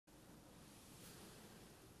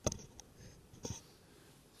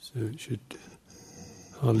So it should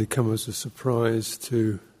hardly come as a surprise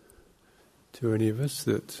to any of us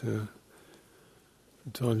that from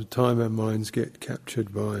time to time our minds get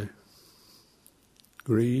captured by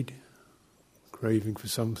greed, craving for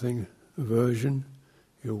something, aversion,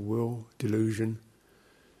 ill will, delusion,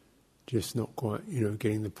 just not quite,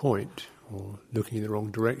 getting the point, or looking in the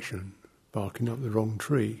wrong direction, barking up the wrong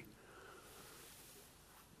tree,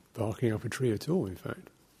 barking up a tree at all, in fact.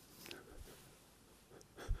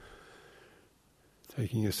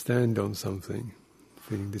 Taking a stand on something,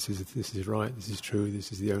 feeling this is right, this is true, this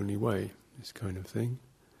is the only way, this kind of thing.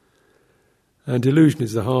 And delusion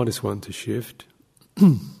is the hardest one to shift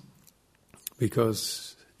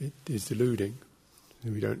because it is deluding,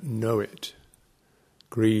 and we don't know it.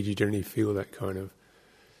 Greed, you generally feel that kind of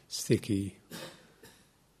sticky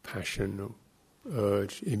passion or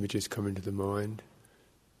urge, images come into the mind.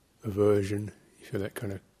 Aversion, you feel that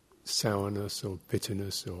kind of sourness or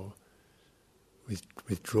bitterness or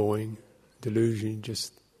withdrawing. Delusion,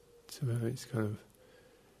 just somehow it's kind of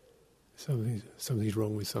something's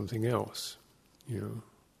wrong with something else. I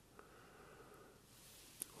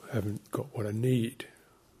haven't got what I need,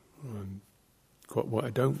 or I've got what I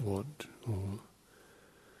don't want, or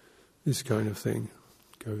this kind of thing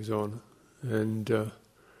goes on. And I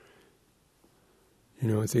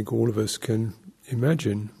think all of us can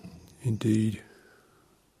imagine, indeed,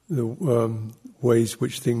 the ways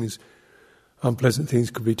which unpleasant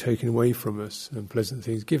things could be taken away from us and pleasant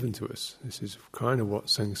things given to us. This is kind of what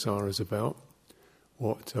samsara is about.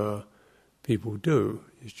 What people do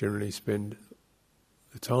is generally spend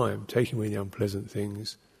the time taking away the unpleasant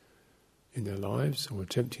things in their lives, or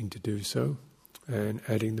attempting to do so, and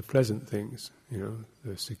adding the pleasant things,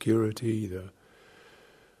 the security, the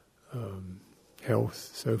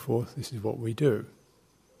health, so forth. This is what we do.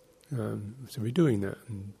 So we're doing that,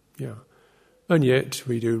 and yet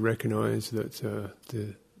we do recognise that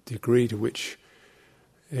the degree to which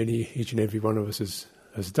each and every one of us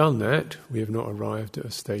has done that, we have not arrived at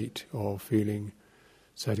a state of feeling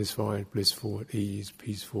satisfied, blissful, at ease,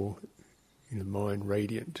 peaceful, mind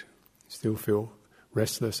radiant. Still feel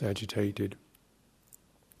restless, agitated,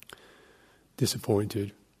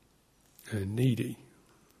 disappointed, and needy,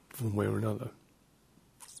 one way or another.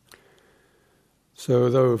 So,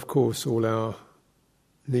 though of course all our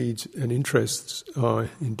needs and interests are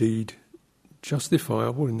indeed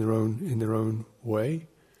justifiable in their own way,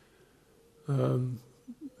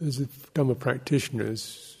 as Dhamma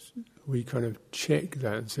practitioners, we kind of check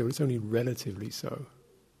that and say, well, it's only relatively so,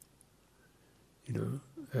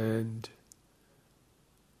 and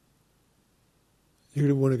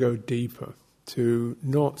you want to go deeper, to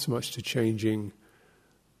not so much to changing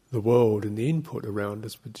the world and the input around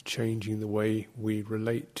us, but to changing the way we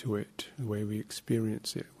relate to it, the way we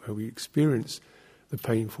experience it, where we experience the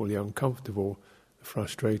painful, the uncomfortable, the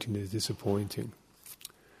frustrating, the disappointing,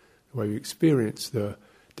 the way we experience the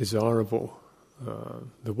desirable,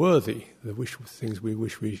 the worthy, things we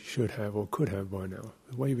wish we should have or could have by now,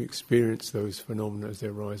 the way we experience those phenomena as they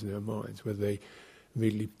arise in our minds, whether they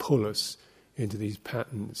immediately pull us into these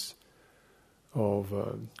patterns of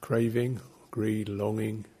craving, greed,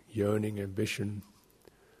 longing, yearning, ambition,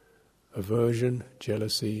 aversion,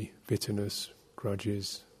 jealousy, bitterness,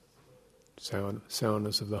 grudges,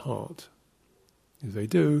 sourness of the heart. If they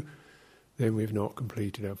do, then we've not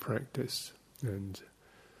completed our practice. And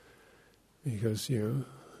because,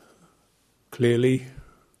 clearly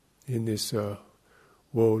in this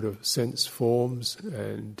world of sense forms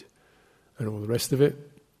and all the rest of it,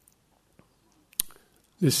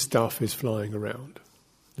 this stuff is flying around.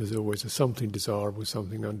 There's always something desirable,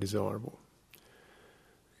 something undesirable.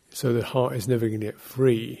 So the heart is never going to get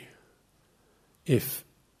free. If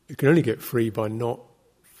it can only get free by not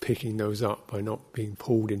picking those up, by not being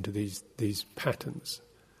pulled into these patterns.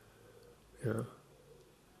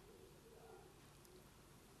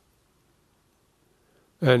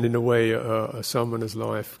 And in a way, a summoner's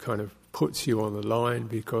life kind of puts you on the line,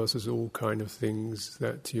 because there's all kind of things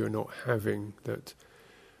that you're not having that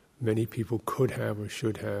many people could have or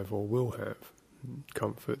should have or will have.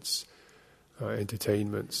 Comforts,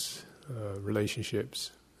 entertainments,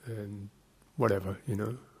 relationships, and whatever,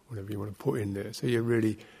 whatever you want to put in there. So you're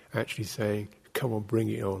really actually saying, come on, bring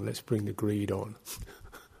it on, let's bring the greed on.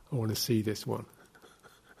 I want to see this one.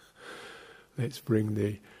 Let's bring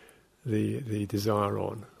the desire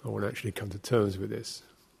on. I want to actually come to terms with this.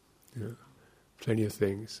 Plenty of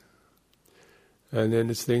things. And then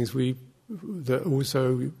there's things that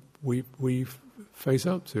also we face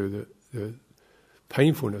up to, the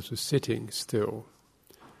painfulness of sitting still,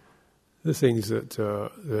 the things that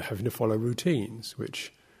having to follow routines,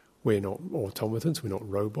 which We're not automatons, we're not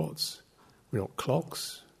robots, we're not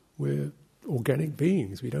clocks, we're organic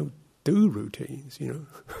beings. We don't do routines,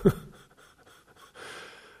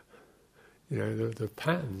 the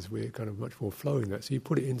patterns, we're kind of much more flowing that. So you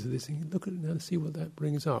put it into this thing, look at it now, see what that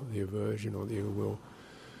brings up, the aversion or the ill will.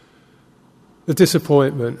 The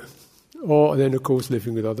disappointment, or then of course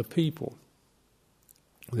living with other people.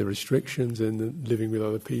 The restrictions in the living with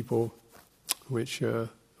other people, which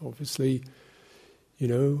obviously,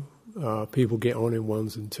 people get on in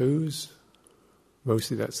ones and twos.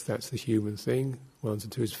 Mostly that's the human thing. Ones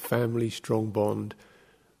and twos, family, strong bond,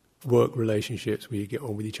 work relationships where you get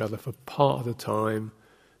on with each other for part of the time,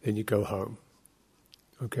 then you go home.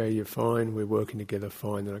 Okay, you're fine, we're working together,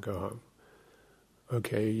 fine, then I go home.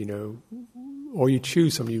 Okay, or you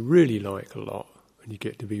choose someone you really like a lot and you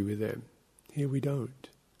get to be with them. Here we don't.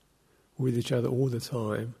 We're with each other all the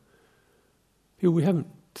time. Here we haven't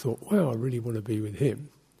thought, wow, I really want to be with him.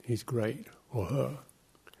 He's great, or her.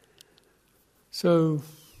 So,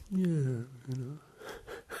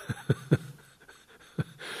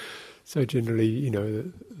 So generally,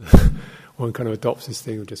 one kind of adopts this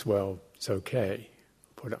thing of just, well, it's okay.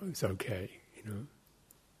 It's okay,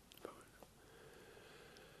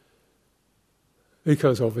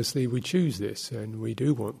 Because obviously we choose this, and we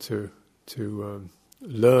do want to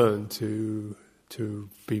learn to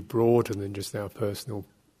be broader than just our personal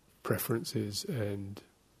preferences and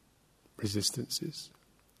resistances.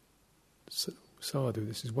 Sadhu,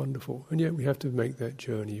 this is wonderful. And yet we have to make that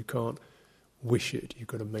journey. You can't wish it. You've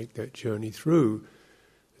got to make that journey through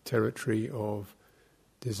the territory of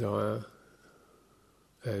desire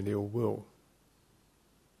and ill will.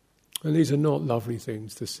 And these are not lovely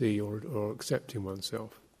things to see or accept in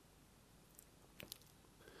oneself.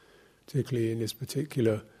 Particularly in this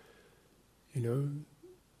particular,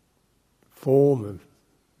 form of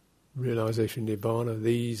realization nirvana,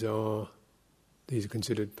 these are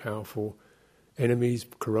considered powerful enemies,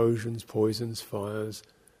 corrosions, poisons, fires.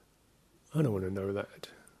 I don't want to know that.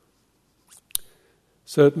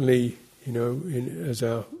 Certainly, as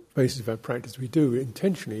our basis of our practice, we do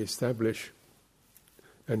intentionally establish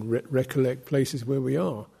and recollect places where we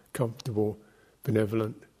are comfortable,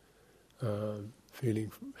 benevolent,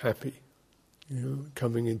 feeling happy.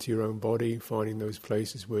 Coming into your own body, finding those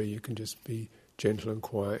places where you can just be gentle and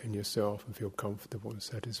quiet in yourself and feel comfortable and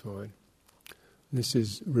satisfied. This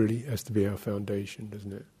is really has to be our foundation,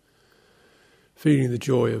 doesn't it? Feeling the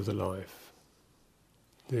joy of the life,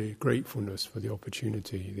 the gratefulness for the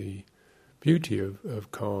opportunity, the beauty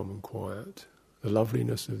of calm and quiet, the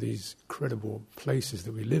loveliness of these incredible places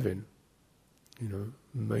that we live in,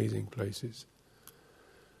 amazing places,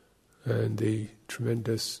 and the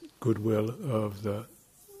tremendous goodwill of the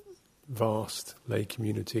vast lay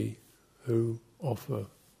community who offer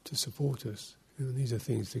to support us. These are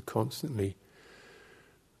things to constantly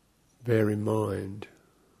bear in mind,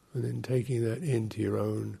 and then taking that into your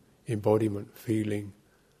own embodiment, feeling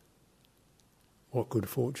what good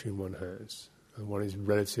fortune one has, and one is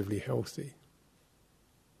relatively healthy.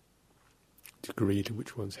 Degree to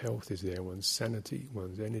which one's health is there, one's sanity,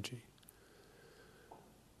 one's energy.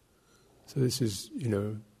 So this is,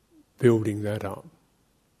 building that up.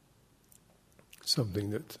 Something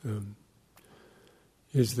that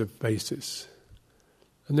is the basis.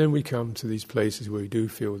 And then we come to these places where we do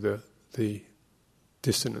feel the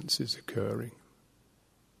dissonance is occurring.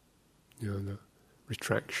 The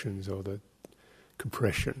retractions or the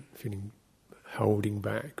compression, feeling holding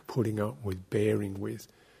back, putting up with, bearing with,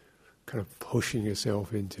 kind of pushing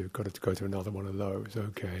yourself into, got to go to another one of those,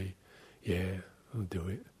 okay, yeah, I'll do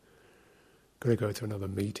it. Got to go to another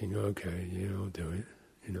meeting, okay, yeah, I'll do it,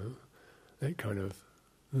 that kind of,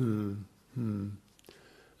 And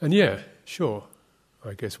yeah, sure,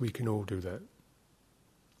 I guess we can all do that.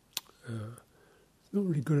 It's not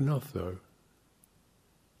really good enough, though,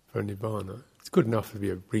 for Nibbana. It's good enough to be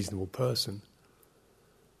a reasonable person.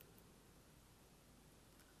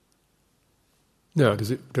 Now,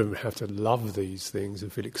 don't have to love these things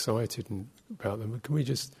and feel excited about them, but can we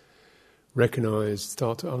just recognise,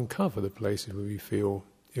 start to uncover the places where we feel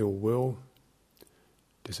ill will,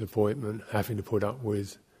 disappointment, having to put up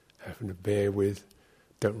with, having to bear with,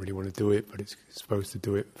 don't really want to do it, but it's supposed to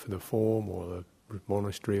do it for the form or the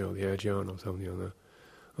monastery or the Ajahn or something like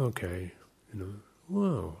that. Okay,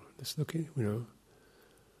 wow, let's look at,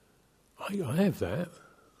 I have that.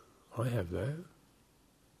 I have that.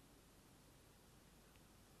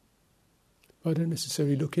 I don't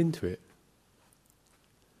necessarily look into it.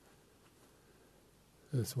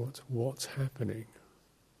 That's what's happening.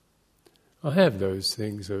 I have those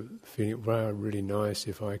things of feeling, wow, really nice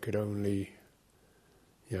if I could only,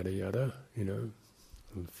 yada yada,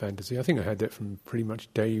 and fantasy. I think I had that from pretty much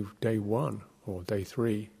day one or day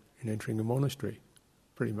 3 in entering a monastery.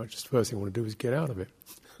 Pretty much the first thing I want to do is get out of it.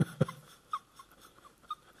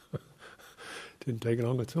 Didn't take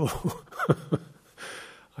long at all. I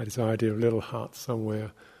had this idea of a little hut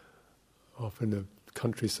somewhere off in the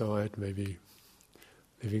countryside, maybe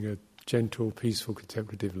living a gentle, peaceful,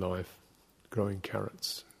 contemplative life, growing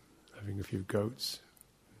carrots, having a few goats,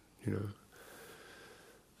 I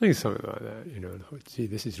think something like that, And I thought, gee,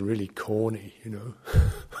 this is really corny,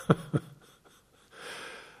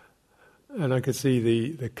 And I could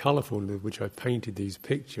see the colourfulness with which I painted these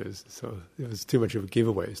pictures, so it was too much of a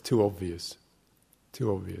giveaway, it's too obvious,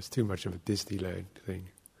 too much of a Disneyland thing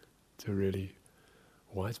to really,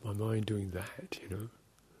 why is my mind doing that,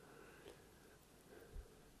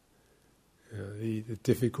 The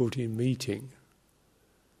difficulty in meeting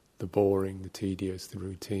the boring, the tedious, the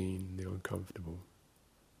routine, the uncomfortable.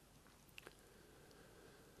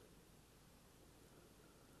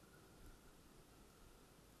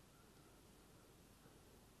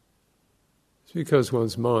 It's because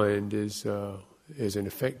one's mind is an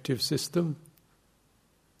affective system.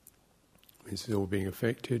 It's all being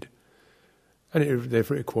affected, and it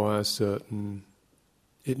therefore requires certain.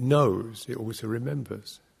 It knows. It also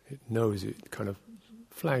remembers. It knows. It kind of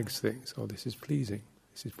flags things. Oh, this is pleasing.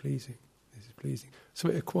 This is pleasing. This is pleasing. So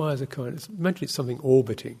it acquires a kind of. Imagine it's something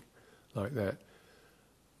orbiting, like that.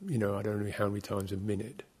 I don't know how many times a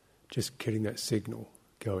minute, just getting that signal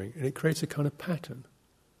going, and it creates a kind of pattern.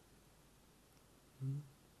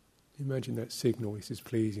 Imagine that signal. This is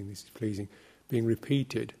pleasing. This is pleasing, being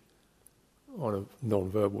repeated on a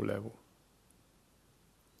non-verbal level.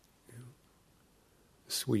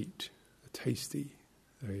 The sweet, the tasty,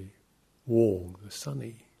 the warm, the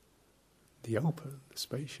sunny, the open, the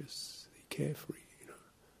spacious, the carefree.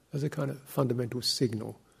 As a kind of fundamental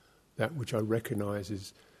signal, that which I recognise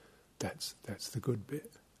is that's the good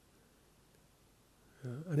bit.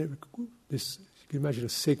 And you can imagine a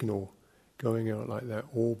signal going out like that,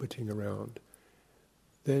 orbiting around.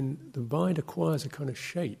 Then the mind acquires a kind of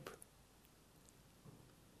shape.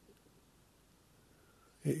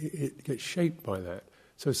 It gets shaped by that.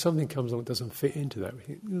 So if something comes along that doesn't fit into that, we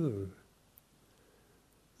think, ooh.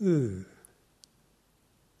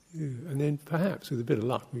 And then perhaps with a bit of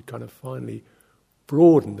luck, we kind of finally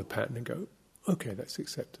broaden the pattern and go, okay, that's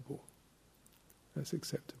acceptable. That's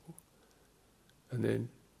acceptable. And then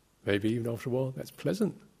maybe even after a while, that's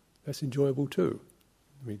pleasant. That's enjoyable too.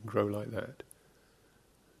 We can grow like that.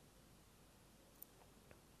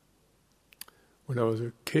 When I was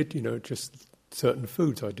a kid, just certain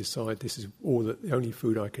foods, I decide this is the only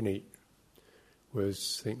food I can eat.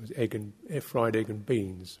 Was fried egg and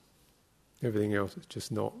beans. Everything else is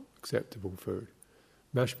just not acceptable food.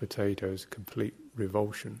 Mashed potatoes, complete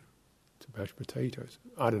revulsion to mashed potatoes.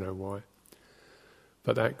 I don't know why.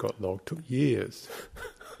 But that got logged, took years.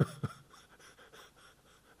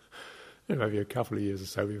 Maybe a couple of years or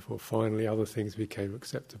so before finally other things became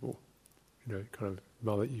acceptable. Kind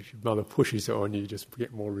of if your mother pushes it on you, just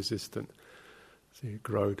get more resistant. So you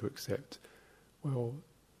grow to accept,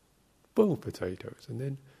 boiled potatoes,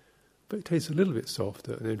 but it tastes a little bit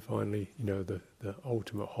softer, and then finally, the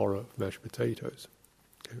ultimate horror of mashed potatoes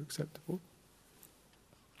became acceptable.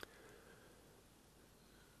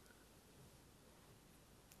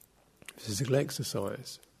 Physical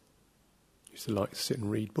exercise. I used to like to sit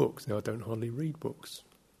and read books. Now I don't hardly read books.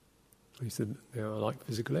 I like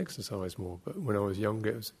physical exercise more, but when I was younger,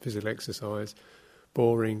 it was physical exercise,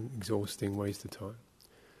 boring, exhausting, waste of time.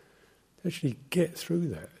 To actually get through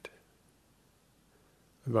that.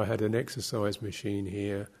 If I had an exercise machine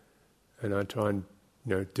here, and I try and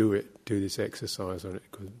do this exercise on it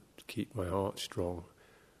to keep my heart strong.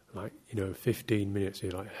 15 minutes,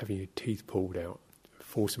 you're like having your teeth pulled out,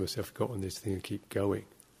 forcing myself to go on this thing and keep going.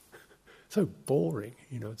 So boring,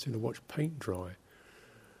 to watch paint dry.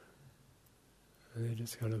 And then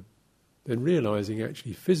just then realising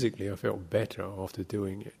actually physically I felt better after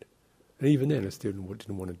doing it. And even then I still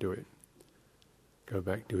didn't want to do it. Go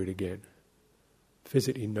back, do it again.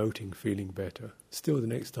 Physically noting, feeling better. Still the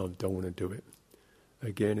next time don't want to do it.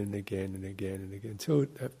 Again and again and again and again. Until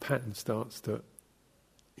that pattern starts to,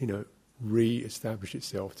 re-establish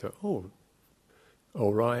itself to,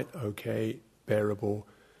 all right, okay, bearable,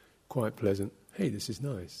 quite pleasant. Hey, this is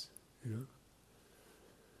nice, And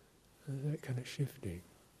that kind of shifting.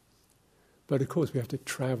 But of course we have to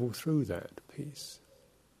travel through that piece.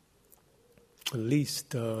 At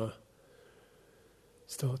least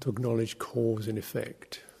start to acknowledge cause and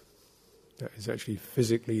effect. That is actually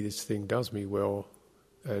physically this thing does me well,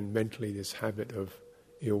 and mentally this habit of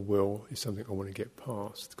ill will is something I want to get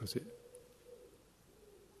past because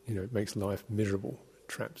It makes life miserable, it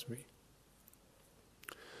traps me.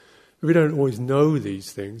 But we don't always know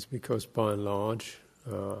these things because, by and large,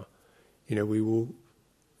 we will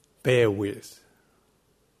bear with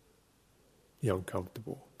the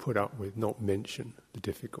uncomfortable, put up with, not mention the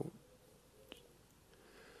difficult.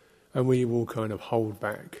 And we will kind of hold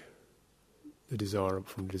back the desirable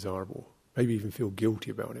from the desirable, maybe even feel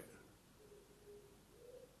guilty about it.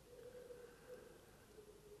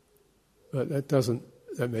 But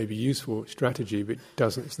that may be useful strategy, but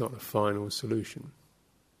it's not the final solution.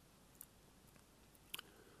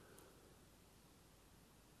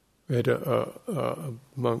 We had a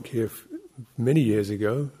monk here many years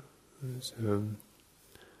ago.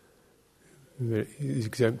 He's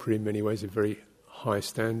exemplary in many ways, of very high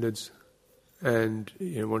standards, and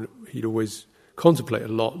he'd always contemplate a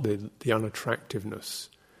lot the unattractiveness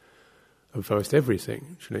of most everything.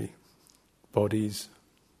 Actually, bodies.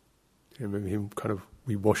 I remember him kind of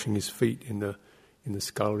washing his feet in the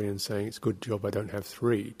scullery and saying, "It's a good job I don't have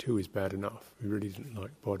 3. 2 is bad enough." He really didn't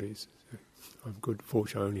like bodies. I'm good.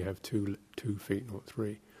 Fortunately, I only have 2 feet, not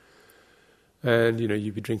 3. And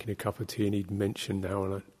you'd be drinking a cup of tea, and he'd mention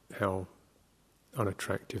how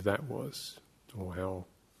unattractive that was, or how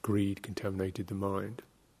greed contaminated the mind.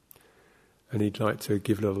 And he'd like to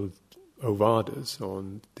give little ovadas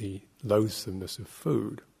on the loathsomeness of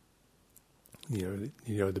food.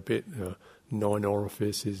 The bit 9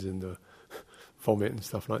 orifices and the vomit and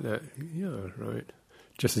stuff like that. Yeah, right.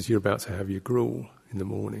 Just as you're about to have your gruel in the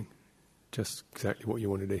morning, just exactly what you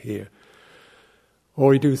wanted to hear.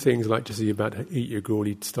 Or he'd do things like, just as you're about to eat your gruel,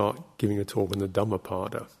 he'd start giving a talk on the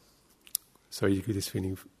Dhammapada. So you get this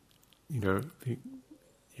feeling,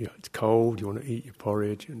 it's cold, you want to eat your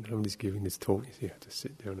porridge, and somebody's giving this talk, you have to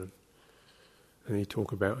sit down and he'd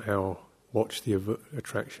talk about how watch the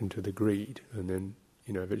attraction to the greed, and then,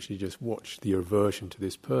 eventually just watch the aversion to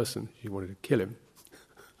this person. You wanted to kill him.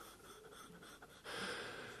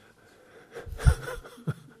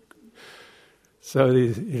 So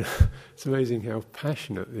it's amazing how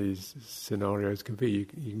passionate these scenarios can be. You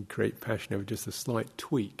can create passion over just a slight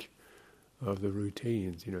tweak of the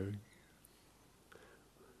routines,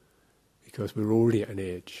 because we're already at an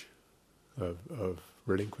edge of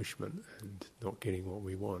relinquishment and not getting what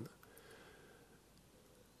we want.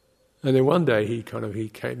 And then one day he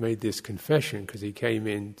made this confession, because he came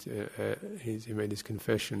in. He made this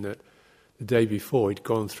confession that the day before he'd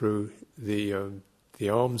gone through the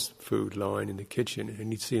alms food line in the kitchen,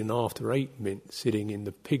 and he'd seen an after 8 mint sitting in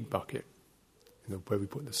the pig bucket, where we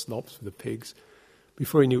put the slops for the pigs.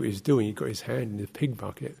 Before he knew what he was doing, he got his hand in the pig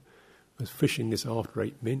bucket, was fishing this after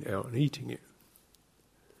 8 mint out and eating it.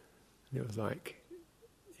 And it was like,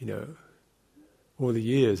 all the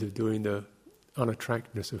years of doing the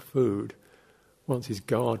unattractiveness of food, once his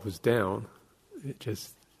guard was down, it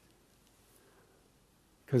just,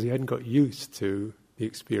 because he hadn't got used to the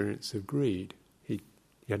experience of greed. He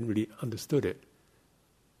hadn't really understood it.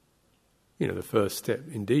 The first step,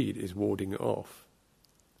 indeed, is warding it off.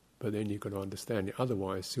 But then you've got to understand it.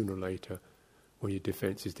 Otherwise, sooner or later, when your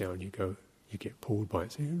defence is down, you get pulled by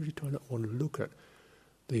it. So you really try not want to look at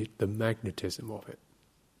the magnetism of it,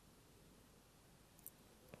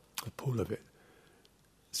 the pull of it.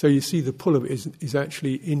 So you see, the pull of it is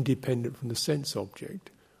actually independent from the sense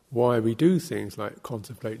object. Why we do things like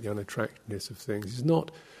contemplate the unattractiveness of things is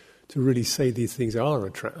not to really say these things are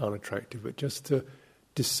unattractive, but just to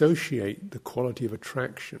dissociate the quality of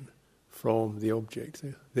attraction from the object.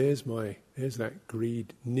 There's that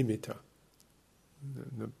greed nimitta.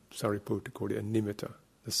 The Sariputta called it a nimitta,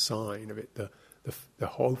 the sign of it, the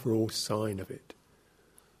overall sign of it.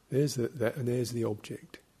 There's that, and there's the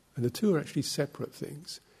object. And the two are actually separate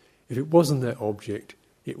things. If it wasn't that object,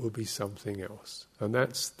 it would be something else. And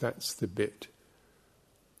that's the bit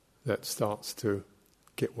that starts to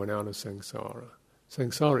get one out of samsara.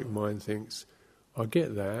 Samsaric mind thinks, I'll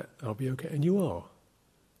get that, I'll be okay. And you are,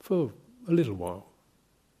 for a little while.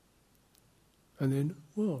 And then,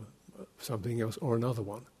 something else or another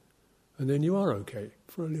one. And then you are okay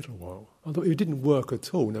for a little while. Although it didn't work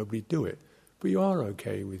at all, nobody'd do it. But you are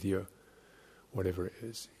okay with your, whatever it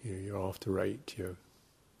is, your after 8, your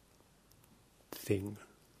thing,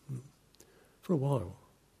 for a while.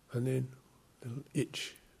 And then a little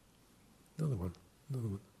itch, another one.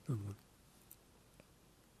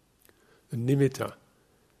 The nimitta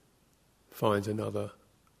finds another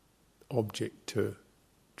object to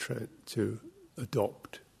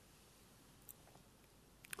adopt.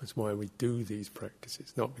 That's why we do these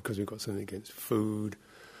practices, not because we've got something against food,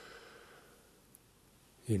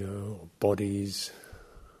 or bodies,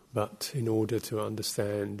 but in order to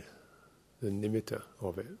understand the nimitta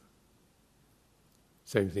of it.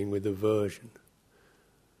 Same thing with aversion.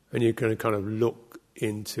 And you're going to kind of look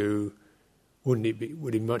into, would it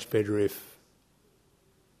be much better if,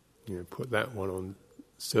 put that one on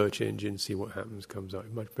search engine, see what happens, comes up.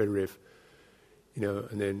 Much better if,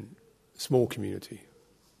 and then small community.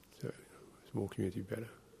 So small community better.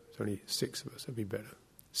 It's only 6 of us, that'd be better.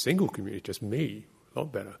 Single community, just me, a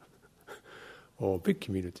lot better. Or big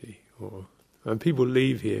community. And people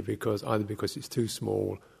leave here either because it's too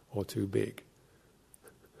small or too big.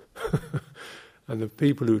 And the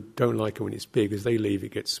people who don't like it when it's big, as they leave,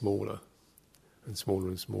 it gets smaller and smaller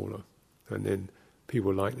and smaller. And then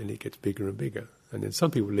people like it and it gets bigger and bigger. And then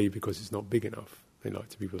some people leave because it's not big enough. They like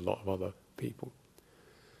to be with a lot of other people.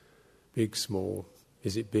 Big, small.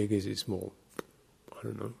 Is it big? Is it small? I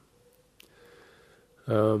don't know.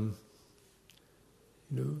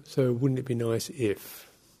 So wouldn't it be nice if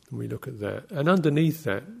we look at that? And underneath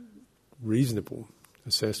that reasonable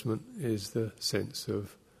assessment is the sense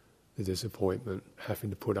of the disappointment having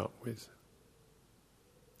to put up with.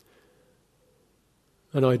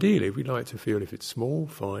 And ideally, we'd like to feel if it's small,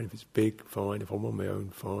 fine. If it's big, fine. If I'm on my own,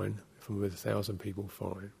 fine. If I'm with 1,000 people,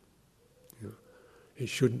 fine. It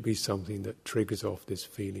shouldn't be something that triggers off this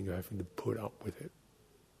feeling of having to put up with it.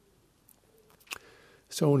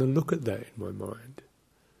 So I want to look at that in my mind.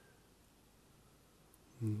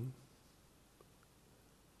 Mm-hmm.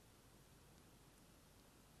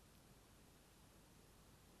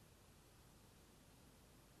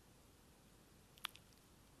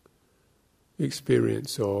 The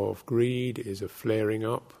experience of greed is a flaring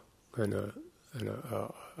up and a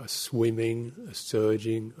swimming, a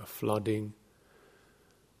surging, a flooding,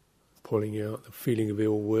 pulling out. The feeling of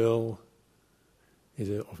ill will is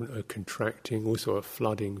often a contracting, also a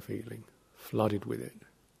flooding feeling, flooded with it.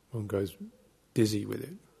 One goes dizzy with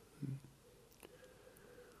it.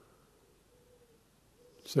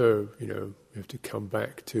 So, you have to come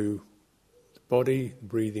back to body,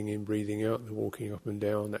 breathing in, breathing out, the walking up and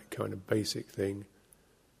down, that kind of basic thing,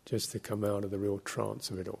 just to come out of the real trance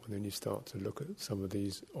of it all. And then you start to look at some of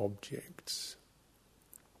these objects.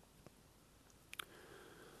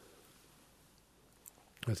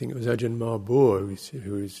 I think it was Ajahn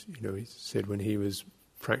who he said when he was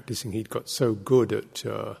practicing, he'd got so good at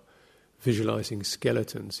visualizing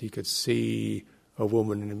skeletons, he could see a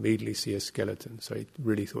woman and immediately see a skeleton. So he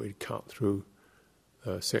really thought he'd cut through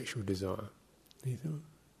sexual desire. He thought,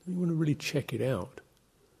 you want to really check it out.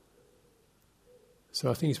 So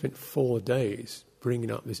I think he spent 4 days bringing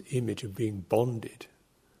up this image of being bonded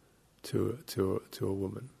to a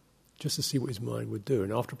woman, just to see what his mind would do.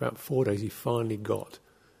 And after about 4 days, he finally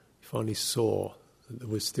saw that there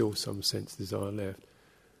was still some sense desire left.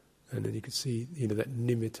 And then you could see, that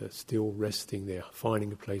nimitta still resting there,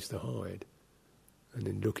 finding a place to hide. And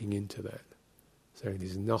then looking into that, saying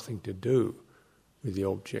there's nothing to do with the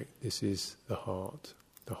object, this is the heart.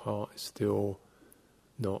 The heart is still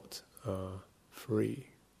not free.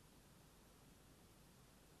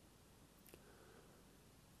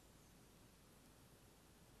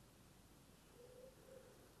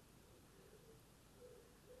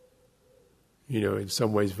 In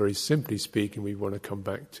some ways, very simply speaking, we want to come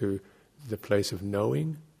back to the place of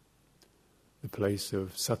knowing, the place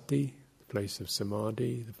of sati, the place of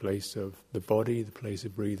samadhi, the place of the body, the place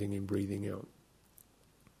of breathing in, breathing out.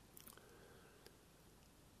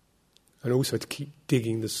 And also to keep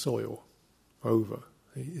digging the soil over.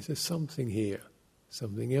 Is there something here,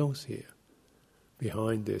 something else here,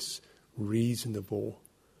 behind this reasonable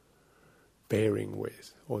bearing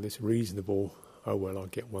with, or this reasonable, oh well, I'll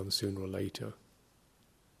get one sooner or later.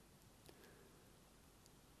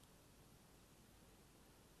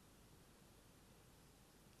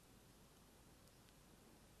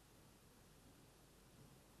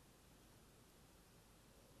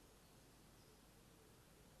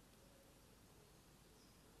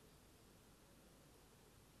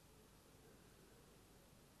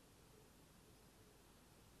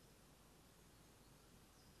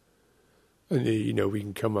 And we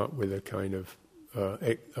can come up with a kind of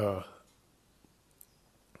an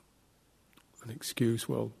excuse.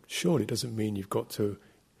 Well, surely it doesn't mean you've got to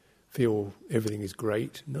feel everything is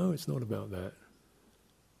great. No, it's not about that.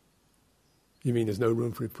 You mean there's no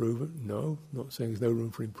room for improvement? No, I'm not saying there's no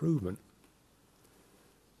room for improvement.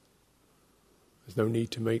 There's no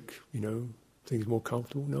need to make, things more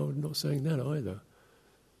comfortable. No, I'm not saying that either.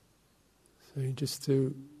 Saying just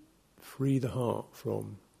to free the heart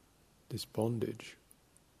from this bondage.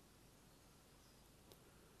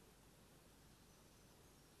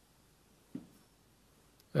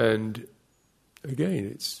 And again,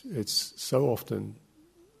 it's so often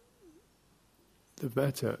the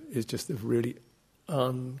matter is just of really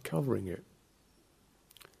uncovering it.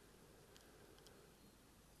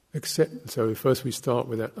 accept. So first we start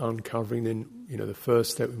with that uncovering. Then the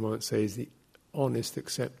first step we might say is the honest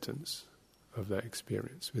acceptance of that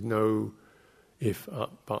experience, with no if,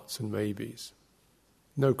 buts, and maybes.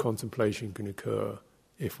 No contemplation can occur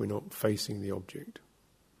if we're not facing the object.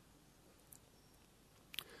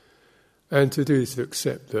 And to do this, to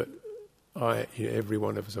accept that every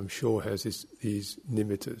one of us, I'm sure, has these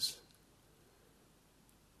nimittas.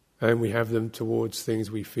 And we have them towards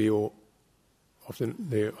things we feel,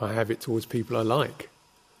 often I have it towards people I like.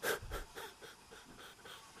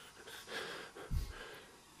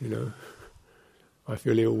 I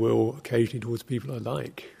feel ill will occasionally towards people I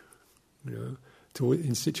like.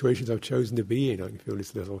 In situations I've chosen to be in, I can feel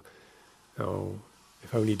this little, oh,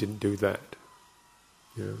 if only he didn't do that.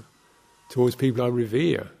 Towards people I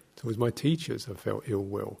revere, towards my teachers, I felt ill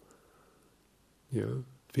will.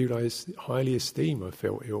 People I highly esteem, I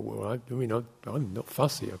felt ill will. I'm not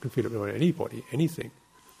fussy. I can feel it about anybody, anything.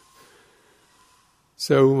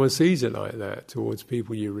 So when one sees it like that, towards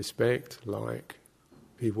people you respect, like,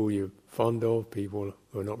 people you're fond of, people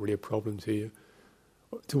who are not really a problem to you,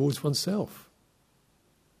 towards oneself.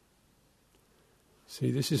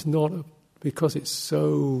 See, this is not because it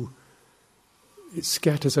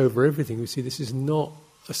scatters over everything. You see, this is not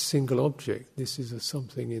a single object. This is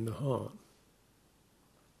something in the heart.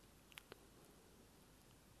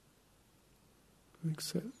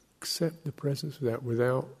 Accept the presence of that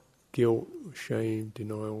without guilt, shame,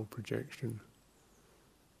 denial, projection.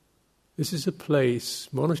 This is a place,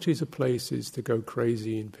 monasteries are places to go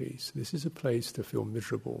crazy in peace. This is a place to feel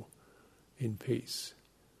miserable in peace.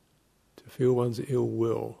 To feel one's ill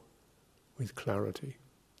will with clarity.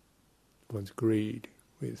 One's greed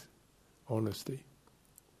with honesty.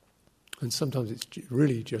 And sometimes it's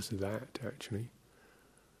really just that, actually.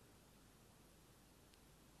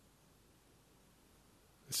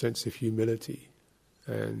 A sense of humility.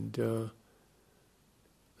 And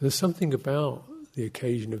there's something about the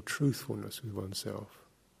occasion of truthfulness with oneself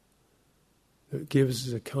that gives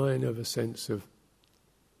us a kind of a sense of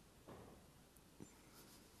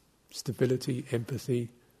stability, empathy.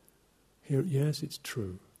 Here, yes, it's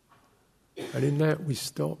true. And in that we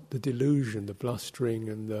stop the delusion, the blustering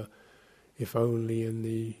and the if only and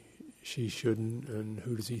the she shouldn't and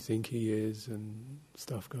who does he think he is and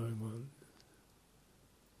stuff going on.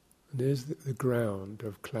 And there's the ground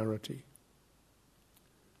of clarity,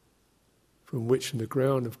 from which, in the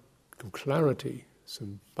ground of clarity,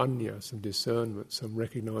 some panya, some discernment, some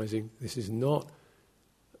recognizing this is not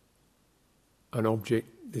an object,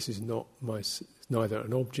 this is not it's neither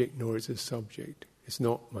an object nor is it a subject. It's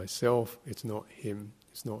not myself, it's not him,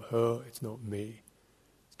 it's not her, it's not me.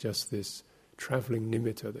 It's just this travelling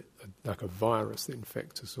nimitta, like a virus that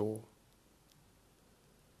infects us all.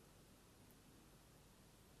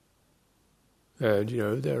 And,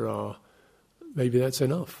 there are, maybe that's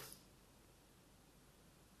enough.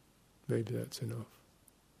 Maybe that's enough.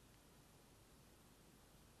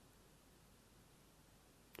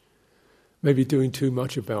 Maybe doing too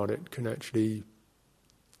much about it can actually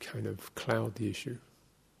kind of cloud the issue.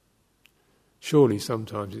 Surely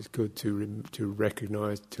sometimes it's good to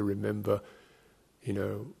recognise, to remember,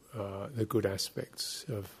 the good aspects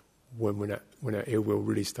of when our ill will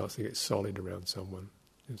really starts to get solid around someone.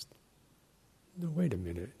 No, wait a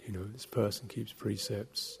minute, this person keeps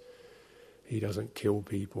precepts, he doesn't kill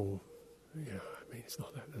people, it's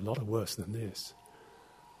not that, a lot of worse than this.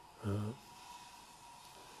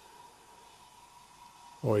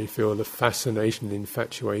 Or you feel the fascination, the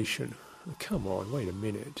infatuation. Come on, wait a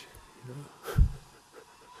minute,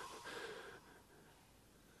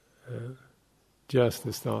 just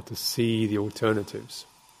to start to see the alternatives.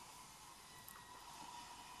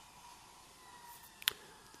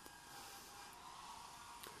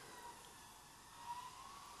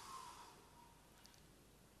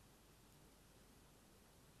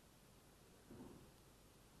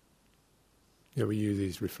 We use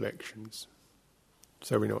these reflections.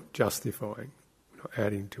 So we're not justifying, we're not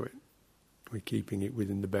adding to it. We're keeping it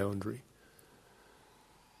within the boundary.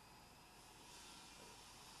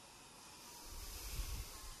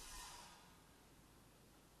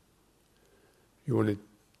 You want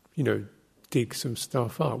to, dig some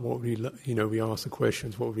stuff up. What would we ask the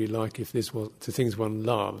questions. What would we like if this was the things one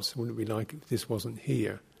loves? Wouldn't we like if this wasn't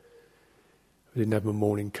here? I didn't have my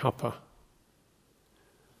morning cuppa.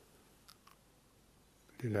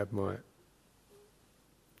 Didn't have my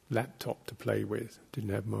laptop to play with.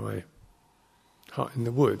 Didn't have my hut in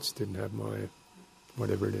the woods. Didn't have my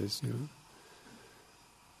whatever it is.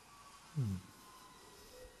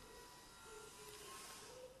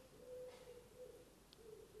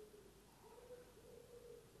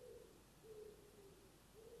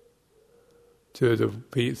 to the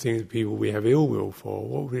things people we have ill will for,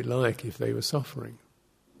 what would it like if they were suffering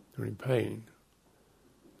or in pain?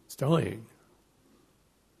 It's dying.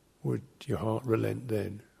 Would your heart relent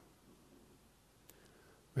then?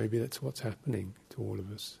 Maybe that's what's happening to all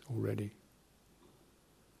of us already.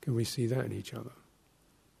 Can we see that in each other?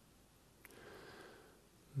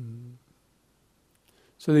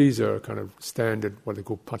 So these are kind of standard, what they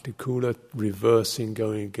call patikula, reversing,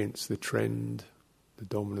 going against the trend, the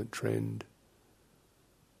dominant trend.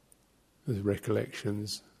 There's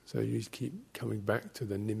recollections, so you just keep coming back to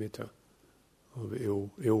the nimitta of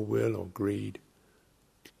ill will or greed.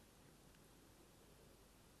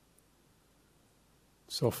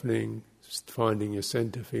 Softening, finding your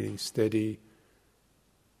center, feeling steady,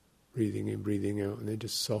 breathing in, breathing out, and then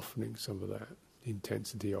just softening some of that, the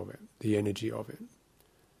intensity of it, the energy of it.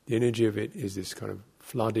 The energy of it is this kind of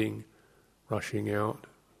flooding, rushing out,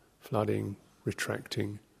 flooding,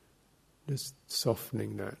 retracting, just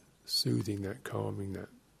softening that, soothing that, calming that.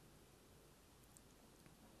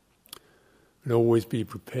 And always be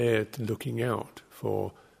prepared to looking out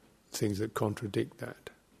for things that contradict that.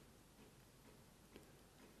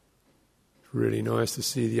 It's really nice to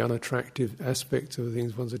see the unattractive aspects of the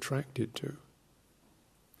things one's attracted to.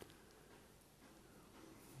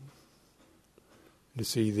 To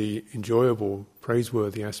see the enjoyable,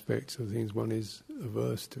 praiseworthy aspects of things one is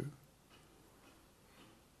averse to.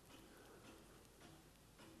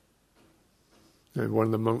 And one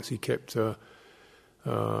of the monks, he kept his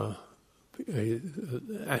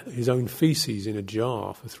own feces in a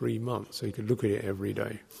jar for 3 months, so he could look at it every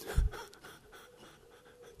day.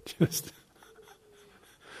 Just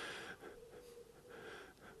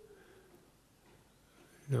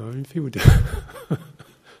I mean, people do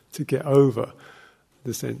to get over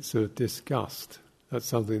the sense of disgust. That's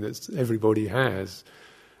something that everybody has.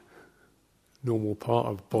 Normal part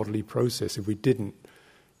of bodily process. If we didn't,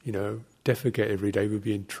 defecate every day, we'd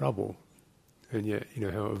be in trouble. And yet,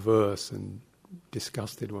 how averse and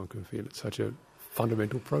disgusted one can feel at such a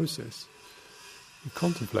fundamental process. You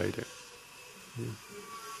contemplate it.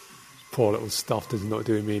 Poor little stuff does not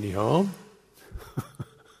do me any harm.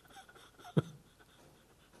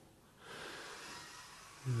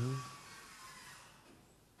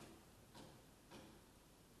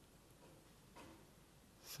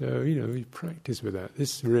 So, we practice with that.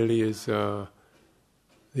 This really is,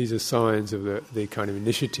 these are signs of the kind of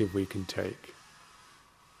initiative we can take.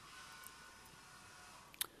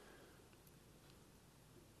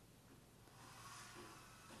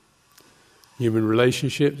 Human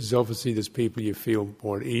relationships, obviously there's people you feel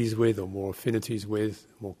more at ease with or more affinities with,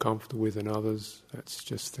 more comfortable with than others. That's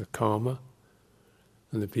just the karma.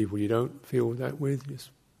 And the people you don't feel that with, just,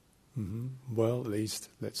 well, at least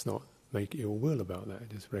let's not make ill will about that.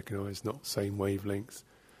 Just recognise not same wavelength.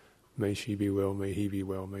 May she be well, may he be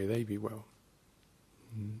well, may they be well.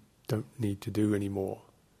 Don't need to do any more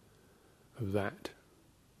of that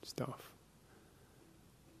stuff.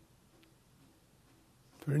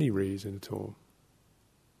 For any reason at all.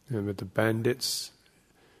 Remember the bandits,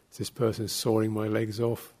 is this person sawing my legs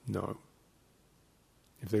off? No.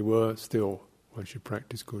 If they were, still, one should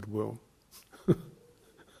practice goodwill.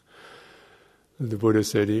 The Buddha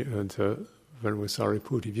said to Venerable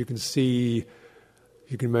Sariputta, if you can see,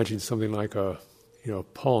 you can imagine something like a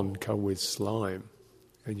pond covered with slime,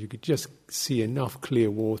 and you could just see enough clear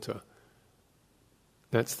water.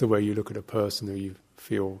 That's the way you look at a person who you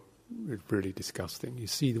feel is really disgusting. You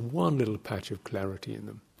see the one little patch of clarity in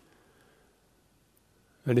them.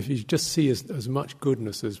 And if you just see as much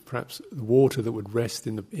goodness as perhaps the water that would rest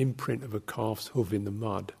in the imprint of a calf's hoof in the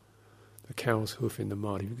mud, a cow's hoof in the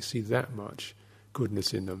mud, if you can see that much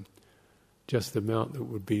goodness in them, just the amount that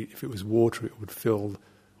would be, if it was water, it would fill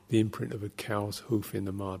the imprint of a cow's hoof in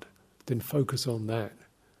the mud. Then focus on that.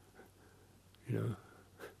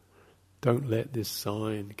 Don't let this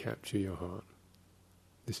sign capture your heart.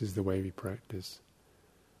 This is the way we practice.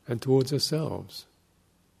 And towards ourselves.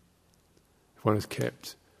 If one has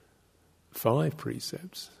kept 5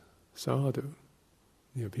 precepts, sadhu,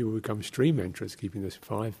 people become stream enterers keeping those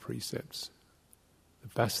 5 precepts. The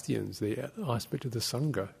bastions, the aspect of the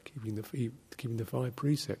sangha, keeping the 5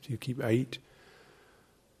 precepts. You keep 8.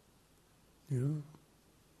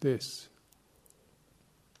 This.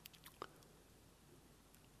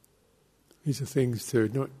 These are things to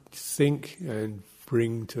not think and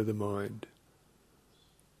bring to the mind.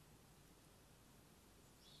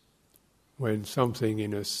 When something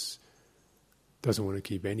in us doesn't want to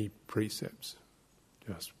keep any precepts,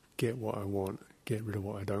 just get what I want, get rid of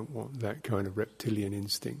what I don't want, that kind of reptilian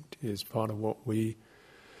instinct is part of what we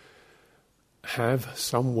have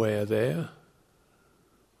somewhere there,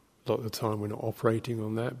 lot of the time we're not operating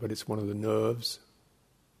on that, but it's one of the nerves.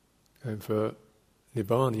 And for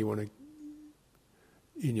Nibbana, you want to,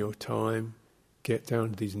 in your time, get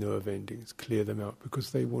down to these nerve endings, clear them out,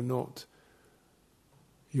 because you will not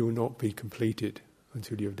be completed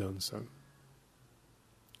until you've done so.